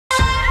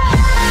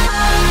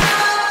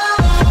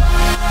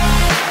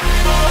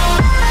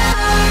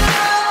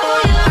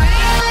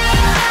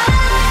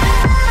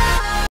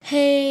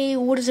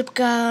What is up,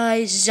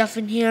 guys?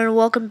 Zuffin here.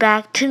 Welcome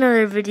back to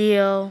another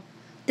video.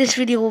 This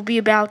video will be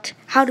about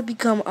how to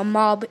become a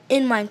mob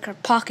in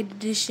Minecraft Pocket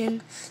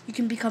Edition. You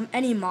can become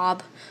any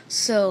mob.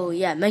 So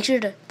yeah, make sure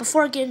to,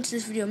 before I get into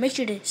this video, make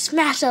sure to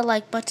smash that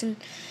like button.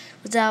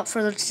 Without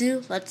further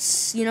ado,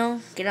 let's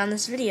get on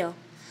this video.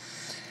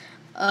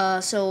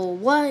 So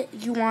what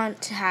you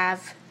want to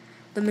have,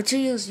 the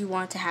materials you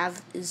want to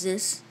have is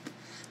this.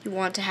 You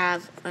want to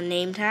have a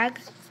name tag.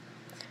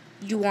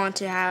 You want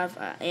to have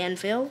an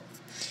anvil,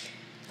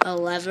 a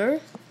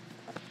lever,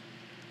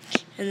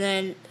 and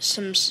then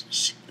some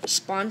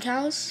spawn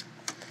cows.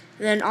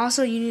 And then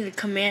also you need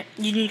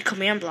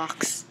command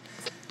blocks.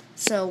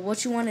 So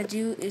what you want to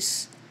do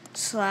is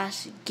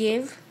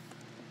 /give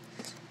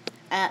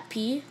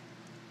 @p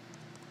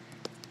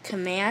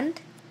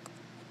command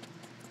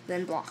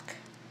then block.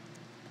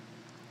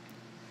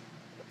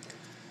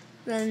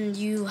 Then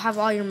you have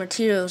all your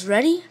materials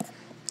ready.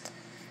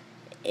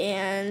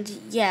 And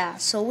yeah,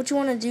 so what you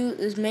want to do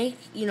is make,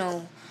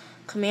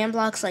 command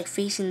blocks like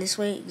facing this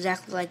way,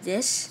 exactly like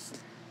this.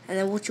 And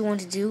then what you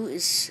want to do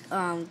is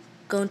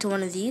go into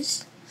one of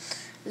these,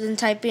 and then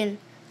type in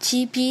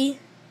TP,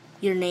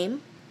 your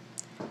name,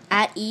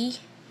 @e,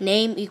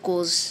 name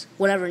equals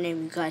whatever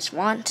name you guys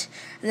want,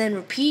 and then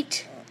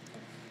repeat,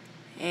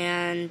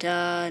 and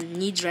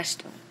needs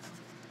redstone.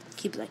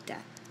 Keep it like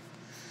that.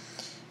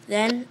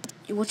 Then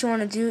what you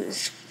want to do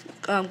is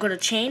go to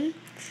chain,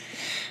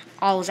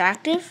 all is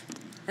active,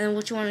 and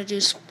what you want to do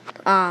is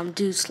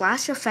do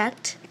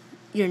 /effect,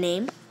 your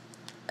name,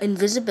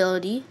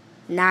 invisibility,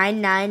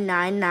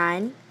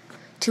 9999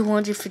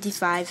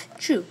 255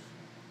 true.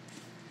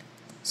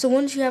 So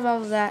once you have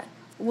all of that,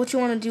 what you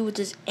want to do with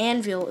this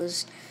anvil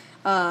is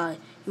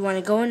you want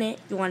to go in it,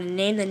 you want to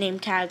name the name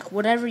tag,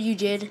 whatever you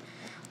did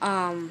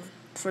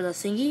for the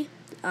thingy.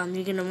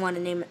 You're going to want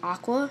to name it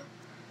Aqua.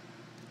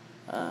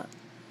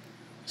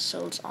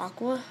 So it's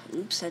Aqua.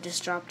 Oops, I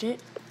just dropped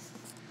it.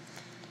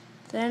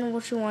 Then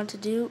what you want to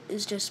do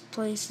is just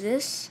place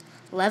this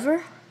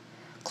lever,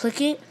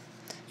 click it.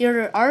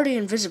 You're already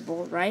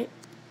invisible, right?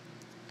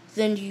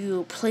 Then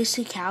you place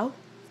a cow.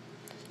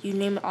 You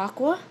name it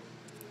Aqua.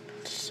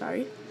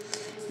 Sorry.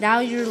 Now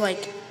you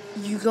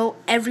go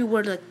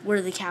everywhere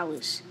where the cow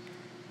is.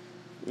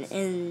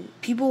 And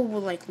people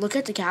will look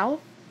at the cow,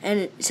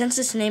 and since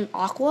it's named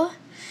Aqua,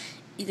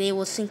 they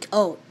will think,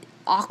 oh,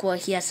 Aqua,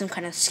 he has some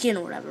kind of skin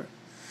or whatever.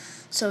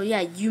 So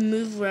yeah, you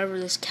move wherever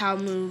this cow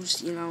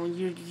moves.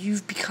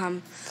 You've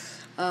become,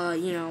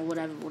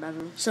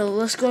 whatever. So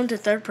let's go into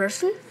third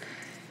person,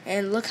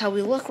 and look how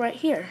we look right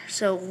here.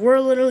 So we're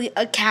literally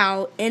a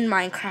cow in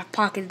Minecraft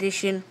Pocket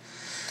Edition.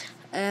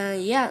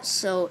 Yeah.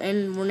 So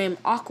and we're named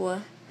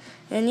Aqua.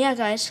 And yeah,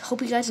 guys,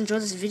 hope you guys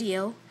enjoyed this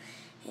video,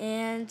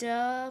 and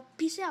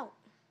peace out.